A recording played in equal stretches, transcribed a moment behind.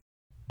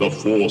The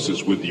Force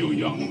is with you,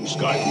 young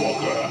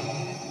Skywalker.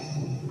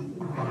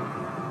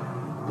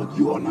 But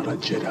you are not a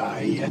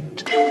Jedi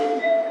yet.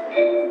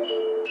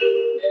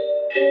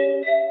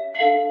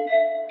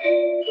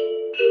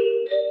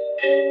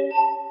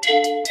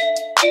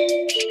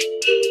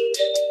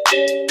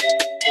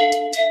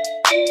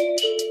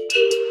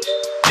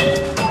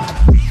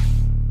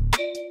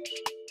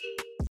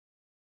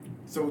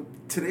 So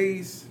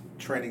today's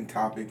trending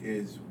topic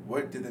is,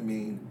 what did it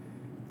mean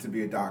to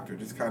be a doctor?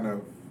 Just kind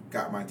of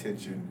got my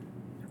attention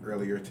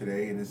earlier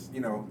today, and it's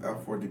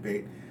up for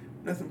debate.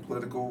 Nothing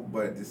political,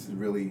 but this is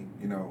really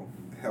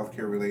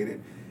healthcare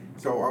related.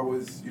 So I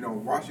was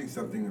watching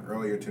something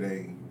earlier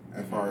today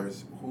as far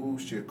as who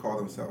should call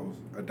themselves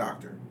a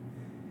doctor,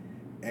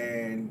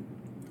 and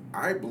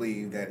I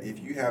believe that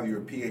if you have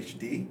your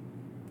PhD,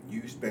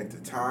 you spent the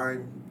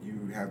time,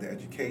 you have the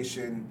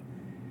education.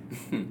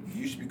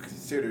 You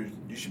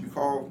should be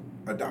called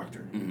a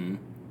doctor. Mm-hmm.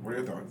 What are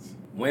your thoughts?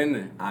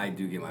 When I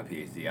do get my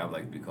PhD, I would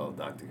like to be called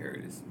Dr.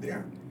 Curtis.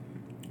 Yeah.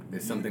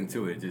 There's something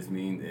to it. It just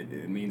means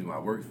it means I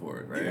worked for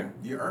it, right? Yeah,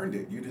 you earned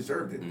it. You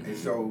deserved it. Mm-hmm. And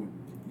so,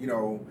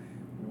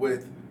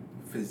 with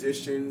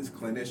physicians,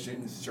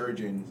 clinicians,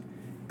 surgeons,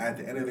 at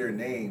the end of their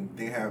name,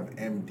 they have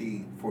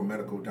MD for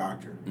medical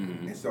doctor.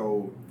 Mm-hmm. And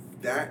so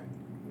that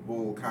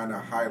will kind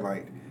of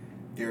highlight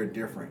their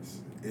difference.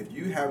 If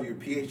you have your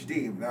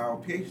PhD,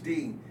 now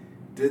PhD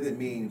doesn't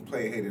mean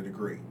play a hated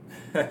degree.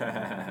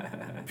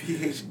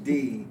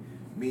 PhD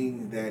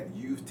means that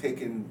you've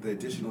taken the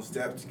additional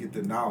steps to get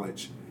the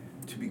knowledge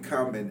to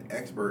become an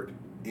expert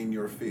in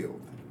your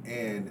field.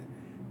 And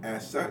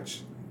as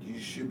such, you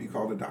should be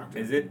called a doctor.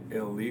 Is it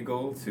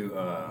illegal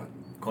to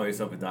call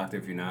yourself a doctor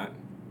if you're not?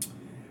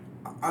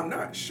 I'm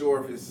not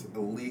sure if it's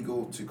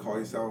illegal to call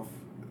yourself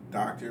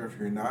doctor if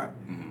you're not.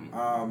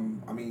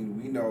 Mm-hmm. I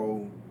mean, we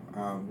know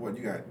what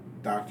you got.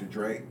 Dr.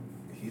 Dre,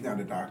 he's not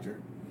a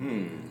doctor.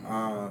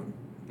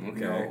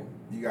 Okay.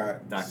 You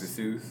got Dr.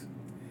 Seuss.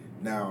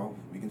 Now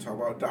we can talk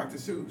about Dr.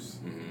 Seuss.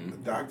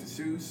 Mm-hmm. Dr.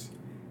 Seuss,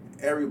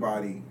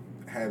 everybody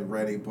had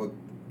read a book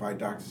by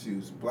Dr.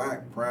 Seuss.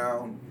 Black,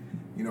 brown,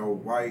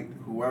 white,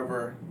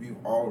 whoever, we've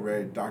all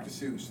read Dr.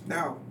 Seuss.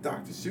 Now,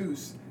 Dr.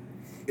 Seuss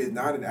is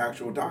not an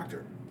actual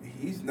doctor.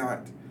 He's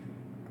not,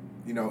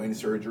 in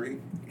surgery.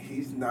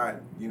 He's not,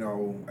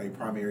 a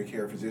primary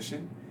care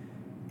physician.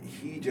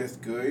 He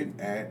just good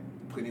at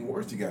putting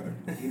words together.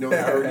 He knows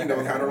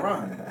how to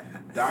rhyme.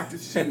 Dr.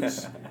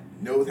 Seuss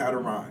knows how to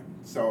rhyme.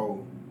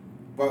 So,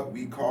 but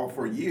we call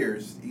for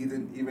years,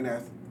 even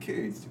as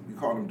kids, we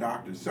called him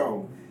doctor.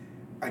 So,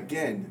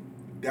 again,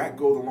 that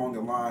goes along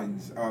the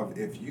lines of,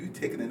 if you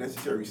taken the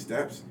necessary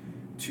steps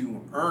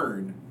to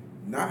earn,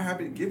 not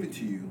have it given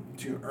to you,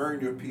 to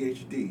earn your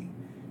PhD,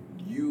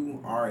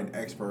 you are an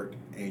expert,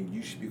 and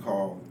you should be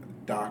called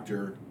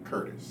Dr.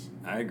 Curtis.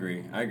 I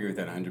agree with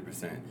that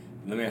 100%.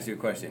 Let me ask you a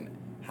question.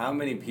 How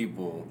many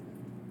people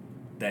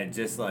that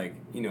just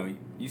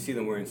you see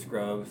them wearing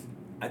scrubs,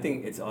 I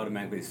think it's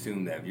automatically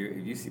assumed that if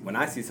you see, when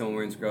I see someone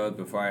wearing scrubs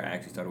before I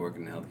actually started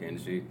working in the healthcare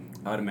industry,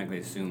 I automatically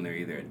assume they're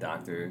either a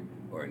doctor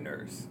or a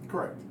nurse.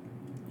 Correct.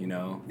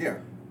 Yeah.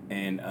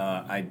 And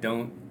I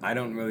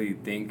don't really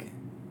think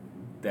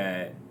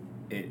that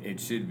it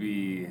should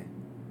be.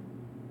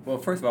 Well,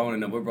 first of all, I want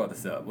to know what brought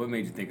this up. What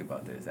made you think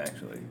about this,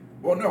 actually?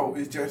 Well, no,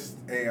 it's just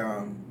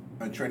a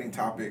trending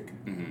topic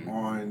Mm-hmm.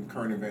 on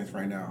current events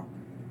right now.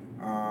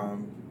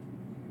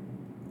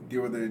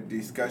 There was a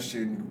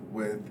discussion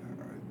with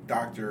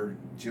Dr.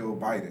 Jill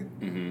Biden,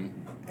 Mm-hmm.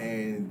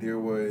 and there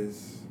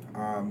was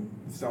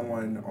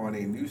someone on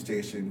a news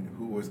station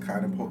who was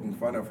kind of poking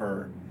fun of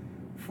her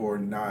for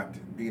not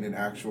being an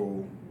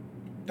actual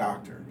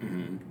doctor.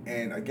 Mm-hmm.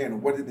 And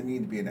again, what did it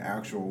mean to be an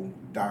actual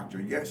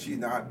doctor? Yes, she's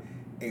not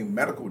a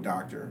medical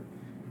doctor,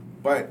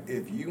 but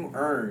if you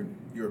earn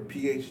your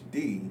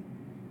PhD,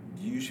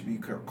 you should be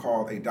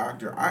called a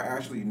doctor. I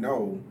actually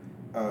know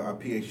a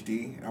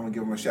PhD. I'm gonna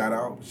give him a shout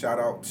out. Shout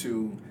out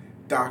to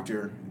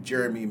Dr.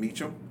 Jeremy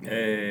Meacham.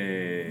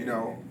 Hey.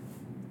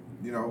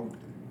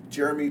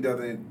 Jeremy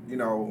doesn't.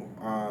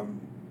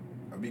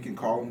 We can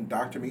call him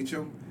Dr.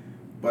 Meacham,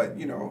 but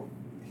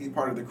he's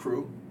part of the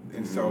crew,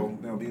 and so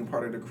being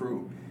part of the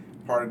crew,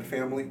 part of the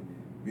family,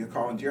 we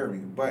call him Jeremy.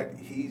 But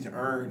he's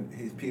earned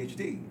his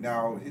PhD.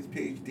 Now his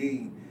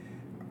PhD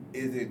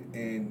isn't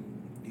in.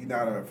 He's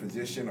not a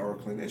physician or a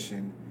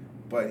clinician,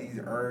 but he's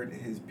earned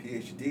his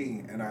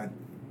PhD, and I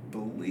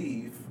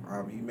believe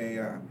he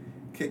may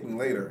kick me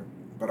later,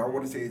 but I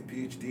want to say his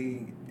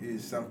PhD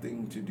is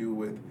something to do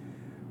with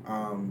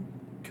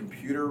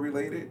computer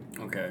related,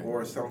 Okay.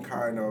 or some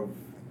kind of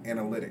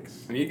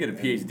analytics. I mean, you get a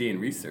PhD in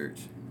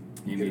research.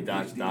 You need get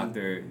a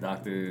PhD.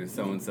 Doctor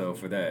so and so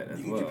for that as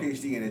You can well. get your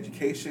PhD in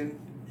education.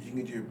 You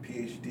can get your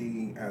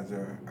PhD as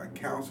a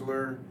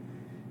counselor,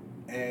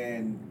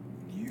 and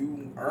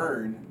you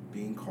earn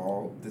being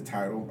called the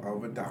title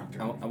of a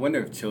doctor. I wonder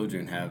if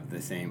children have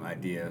the same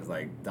idea as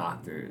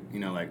doctor.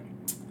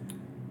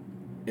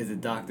 is a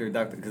doctor,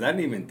 because I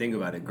didn't even think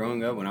about it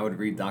growing up. When I would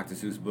read Dr.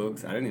 Seuss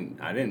books, I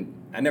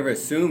never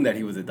assumed that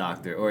he was a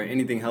doctor or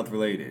anything health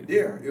related.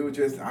 Yeah, it was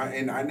just,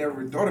 I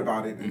never thought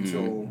about it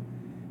until,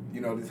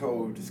 this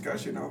whole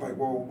discussion. I was like,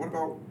 well, what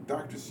about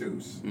Dr.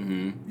 Seuss?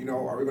 Mm-hmm.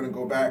 Are we going to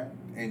go back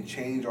and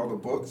change all the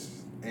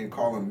books and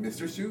call him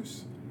Mr.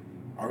 Seuss?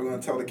 Are we going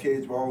to tell the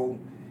kids, well,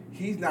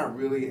 he's not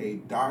really a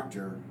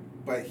doctor,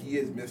 but he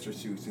is Mr.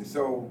 Seuss? And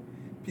so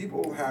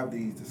people have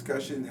these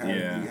discussions, have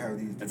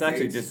these debates. It's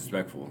actually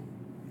disrespectful.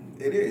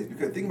 It is,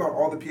 because think about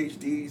all the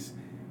PhDs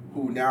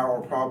who now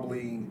are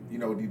probably,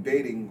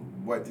 debating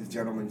what this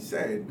gentleman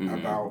said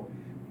about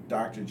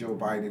Dr. Joe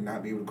Biden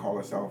not being able to call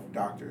herself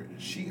doctor.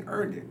 She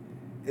earned it.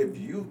 If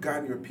you've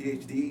gotten your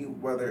PhD,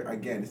 whether,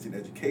 again, it's in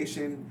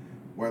education,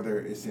 whether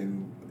it's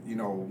in,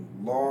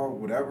 law,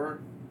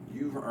 whatever,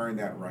 you've earned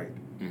that right.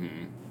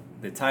 Mm-hmm.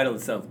 The title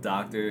itself,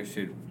 doctor,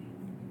 should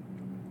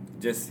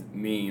just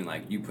mean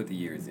like you put the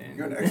years in.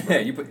 You're an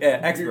expert.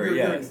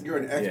 Expert. You're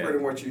an expert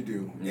in what you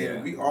do. Yeah.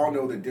 And we all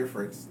know the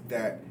difference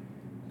that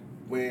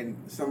when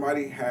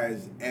somebody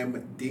has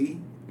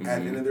MD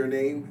at the end of their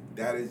name,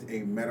 that is a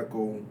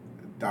medical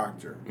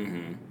doctor.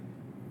 Mm-hmm.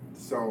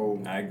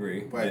 So I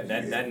agree. But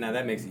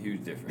that makes a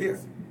huge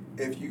difference.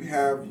 Yeah. If you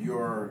have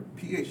your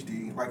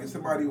PhD, like if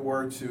somebody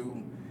were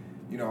to,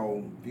 be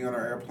on an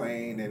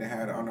airplane and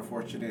had an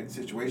unfortunate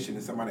situation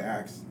and somebody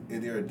asks,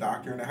 is there a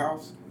doctor in the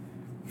house?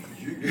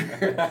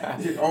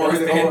 or is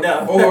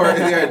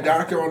there a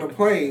doctor on the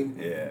plane?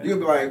 Yeah. You'll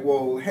be like,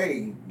 well,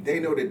 hey, they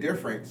know the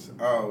difference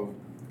of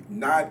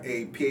not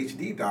a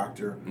PhD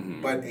doctor,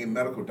 but a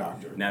medical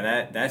doctor. Now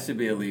that should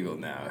be illegal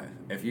now.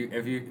 If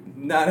you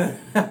not,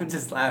 I'm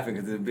just laughing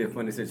because it'd be a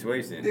funny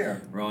situation. Yeah.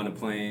 We're on a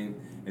plane.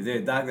 Is there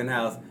a doctor in the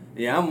house?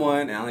 Yeah, I'm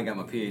one, and I only got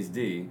my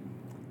PhD,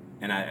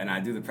 and I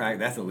do the practice.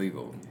 That's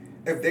illegal.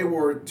 If they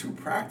were to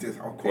practice,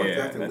 of course,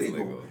 that's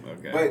illegal.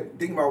 Okay. But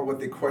think about what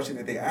the question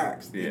that they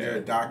asked. Yeah. Is there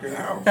a doctor in the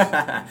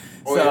house?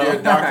 Or is there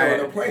a doctor on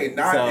the plane?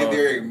 Not is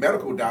there a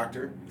medical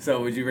doctor.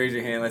 So would you raise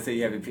your hand? Let's say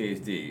you have a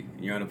PhD.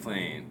 You're on a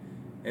plane.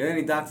 Are there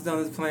any doctors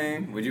on this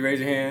plane? Would you raise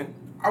your hand?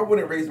 I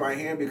wouldn't raise my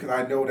hand because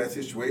I know that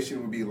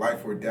situation would be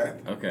life or death.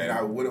 Okay. And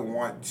I wouldn't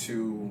want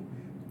to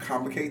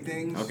complicate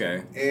things.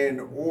 Okay.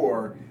 And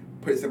or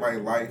put somebody's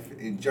life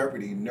in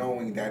jeopardy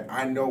knowing that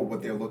I know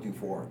what they're looking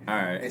for. All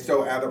right. And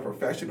so as a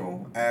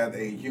professional, as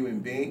a human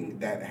being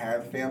that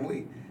has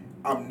family,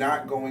 I'm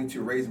not going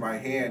to raise my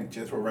hand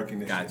just for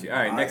recognition. Got you. All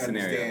right, next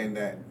scenario. I understand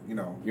that,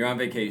 You're on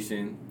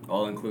vacation,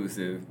 all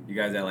inclusive. You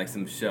guys at like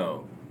some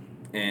show.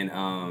 And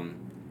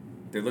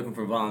they're looking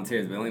for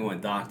volunteers, but they only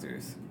want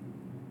doctors.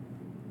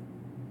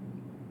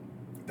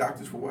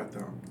 Doctors for what,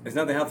 though? It's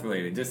nothing health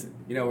related. Just,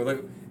 we're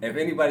looking. If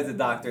anybody's a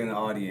doctor in the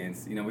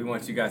audience, we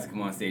want you guys to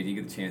come on stage and you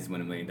get the chance to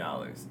win $1 million.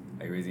 Are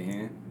you raising your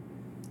hand?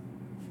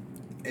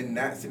 In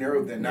that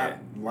scenario, they're not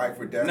life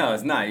or death. No,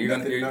 it's not. You're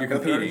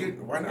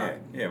competing. Why not?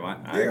 Yeah.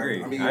 I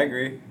agree. I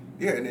agree.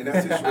 Yeah, and in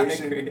that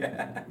situation, I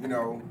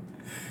agree.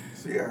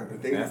 So yeah,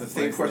 the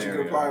same question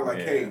could apply. Like,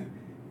 hey,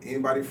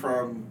 anybody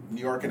from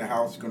New York in the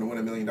house is going to win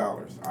 $1 million. All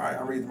right,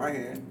 I'm raising my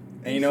hand.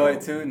 And you know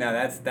what, too? Now,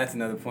 that's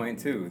another point,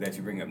 too, that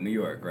you bring up. New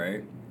York,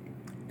 right?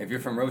 If you're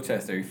from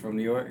Rochester, are you from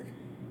New York?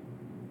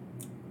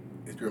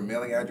 If your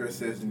mailing address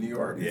says New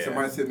York, yeah. If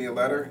somebody sent me a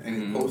letter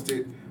and it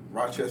posted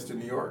Rochester,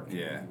 New York.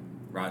 Yeah,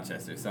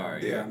 Rochester.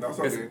 Sorry. Yeah, that's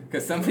okay.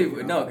 Because some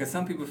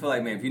people feel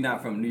like, man, if you're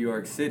not from New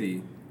York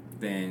City,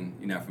 then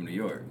you're not from New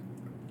York.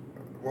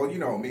 Well, you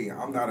know me.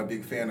 I'm not a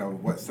big fan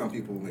of what some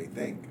people may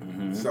think.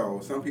 Mm-hmm. So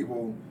some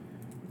people,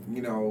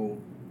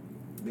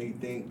 may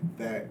think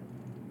that,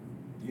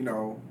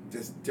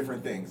 just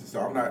different things.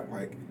 So I'm not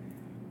like,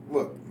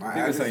 look, my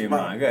address. Say your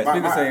mind. Guys,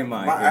 people say your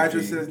mind. My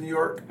address says New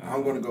York.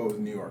 I'm going to go with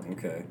New York.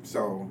 Okay.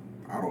 So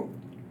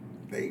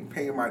they ain't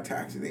paying my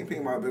taxes. They ain't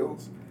paying my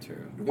bills.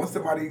 True. Once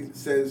somebody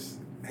says,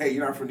 hey,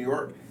 you're not from New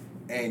York,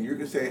 and you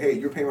can say, hey,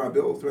 you're paying my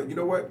bills, but you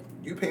know what?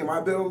 You pay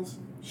my bills?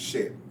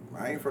 Shit.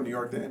 I ain't from New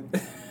York then.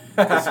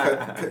 Just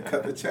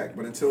cut the check.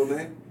 But until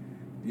then,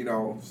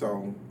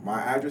 so my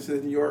address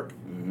is New York.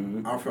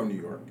 Mm-hmm. I'm from New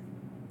York.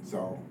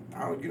 So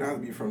you don't have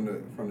to be from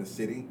the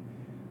city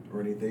or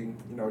anything.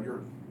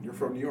 You're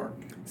from New York.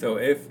 So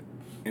if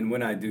and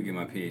when I do get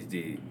my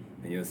PhD,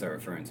 then you'll start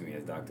referring to me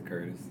as Dr.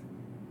 Curtis?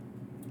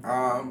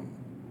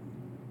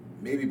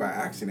 Maybe by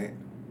accident,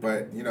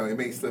 but it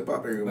may slip up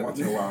every once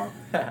in a while.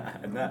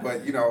 But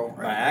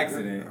by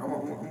accident, I'm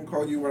gonna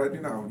call you what I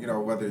do now.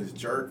 Whether it's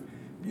jerk,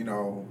 when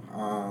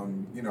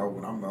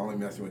I'm only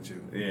messing with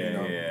you.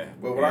 Yeah.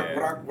 But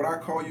what I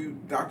call you,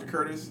 Dr.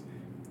 Curtis,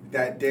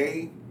 that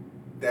day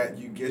that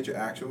you get your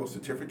actual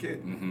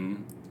certificate. Mm-hmm.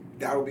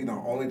 That will be the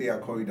only day I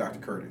call you Dr.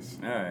 Curtis.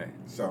 All right.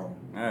 So, all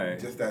right.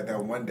 Just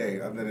that one day.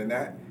 Other than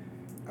that,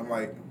 I'm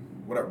like,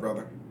 what up,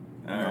 brother?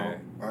 All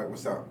right,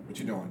 what's up? What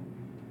you doing?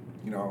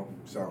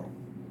 So,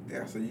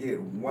 yeah, so you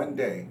get one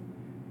day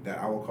that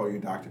I will call you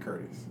Dr.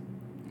 Curtis.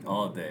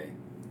 All day.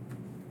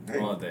 Hey,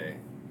 all day.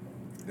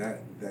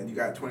 That you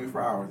got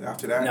 24 hours.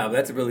 After that. No, but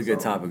that's a really good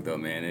topic, though,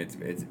 man. It's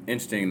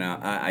interesting. Now,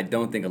 I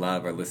don't think a lot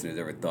of our listeners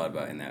ever thought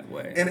about it in that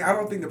way. And I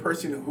don't think the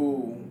person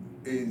who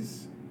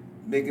is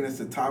making us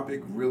a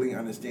topic really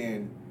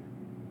understand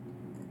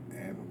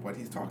and what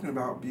he's talking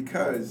about,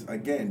 because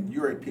again,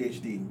 you're a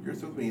PhD, you're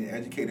supposed to be an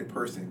educated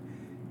person.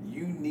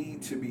 You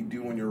need to be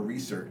doing your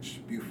research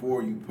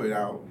before you put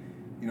out,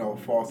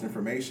 false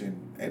information.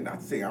 And not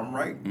to say I'm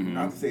right,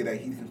 not to say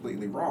that he's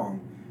completely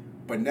wrong,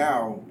 but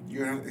now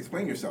you're going to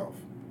explain yourself.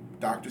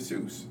 Dr.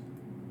 Seuss.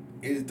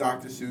 Is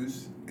Dr.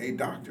 Seuss a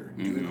doctor?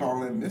 Do we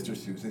call him Mr.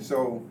 Seuss? And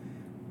so,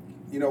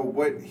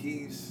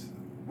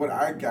 what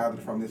I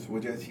gathered from this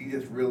was just he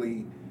just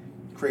really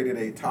created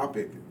a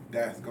topic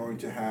that's going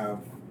to have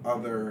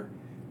other,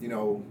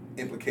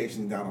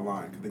 implications down the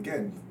line. Because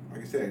again,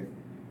 like I said,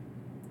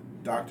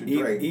 Dr.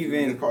 Dre,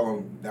 even you call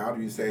him now.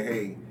 Do you say,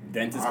 hey?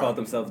 Dentists call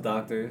themselves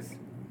doctors.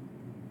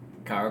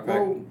 Chiropractors.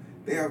 Well,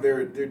 they have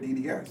their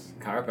DDS.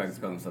 Chiropractors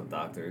call themselves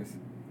doctors.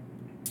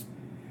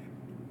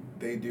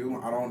 They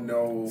do. I don't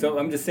know. So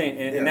I'm just saying,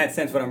 in that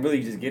sense, what I'm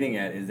really just getting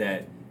at is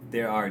that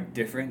there are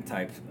different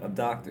types of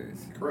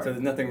doctors. Correct. So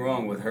there's nothing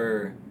wrong with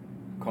her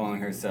calling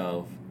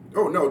herself.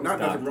 Oh no,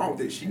 nothing wrong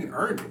with it. She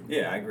earned it.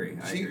 Yeah, I agree.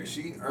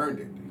 She earned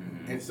it.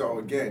 And so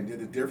again,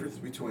 there's a difference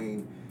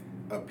between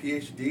a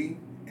PhD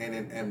and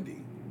an MD.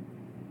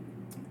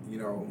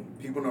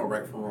 People know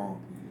right from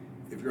wrong.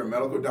 If you're a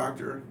medical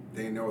doctor,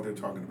 they know what they're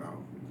talking about.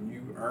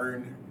 You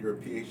earned your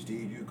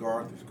PhD, you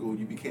gone through school,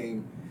 you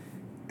became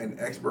an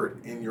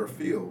expert in your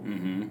field.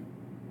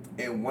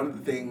 And one of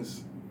the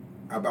things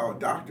about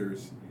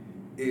doctors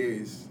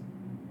is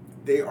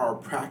they are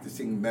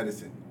practicing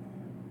medicine.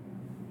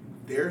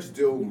 They're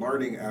still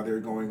learning as they're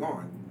going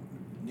on.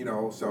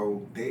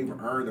 So they've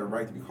earned the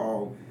right to be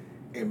called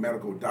a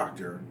medical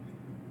doctor,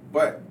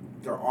 but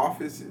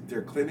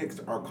their clinics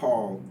are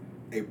called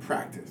a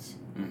practice.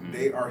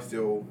 They are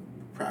still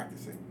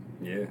practicing.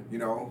 Yeah.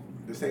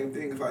 The same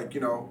thing is like,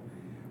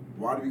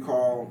 why do we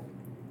call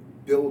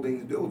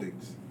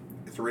buildings?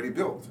 It's already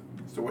built.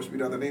 So what should be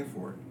the other name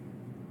for it?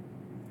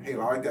 Hey, I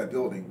like that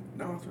building.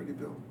 No, it's already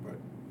built, but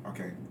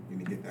okay, you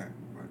need to get that.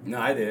 But, No,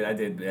 I did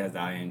as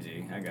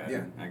ing. I got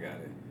it. I got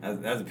it.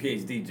 That was a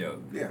PhD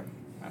joke. Yeah.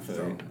 I feel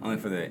you. Only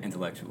for the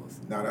intellectuals.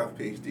 Now that's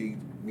PhD,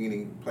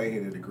 meaning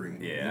play-hated degree.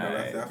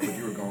 Yeah. That's what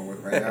you were going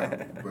with right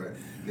now. But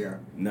yeah.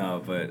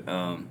 No, but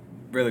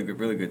really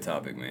good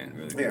topic, man.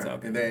 Really good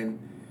topic. And then,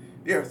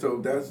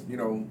 so that's,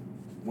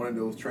 one of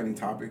those trending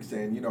topics.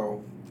 And,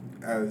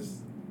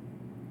 as,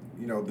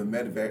 the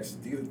med vets,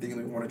 these are things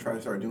we want to try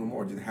to start doing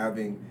more. Just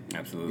having,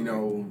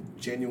 absolutely,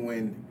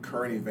 genuine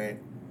current event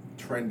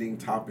trending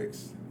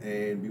topics.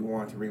 And we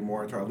want to bring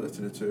more to our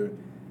listeners to,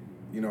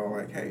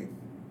 like, hey,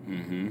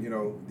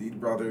 these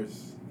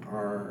brothers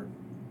are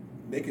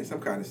making some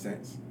kind of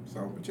sense.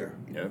 So, but yeah.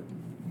 Yep.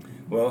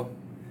 Well,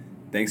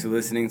 thanks for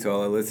listening to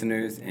all our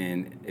listeners.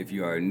 And if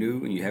you are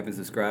new and you haven't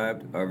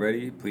subscribed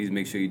already, please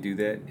make sure you do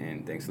that.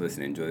 And thanks for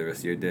listening. Enjoy the rest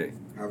of your day.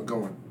 Have a good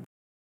one.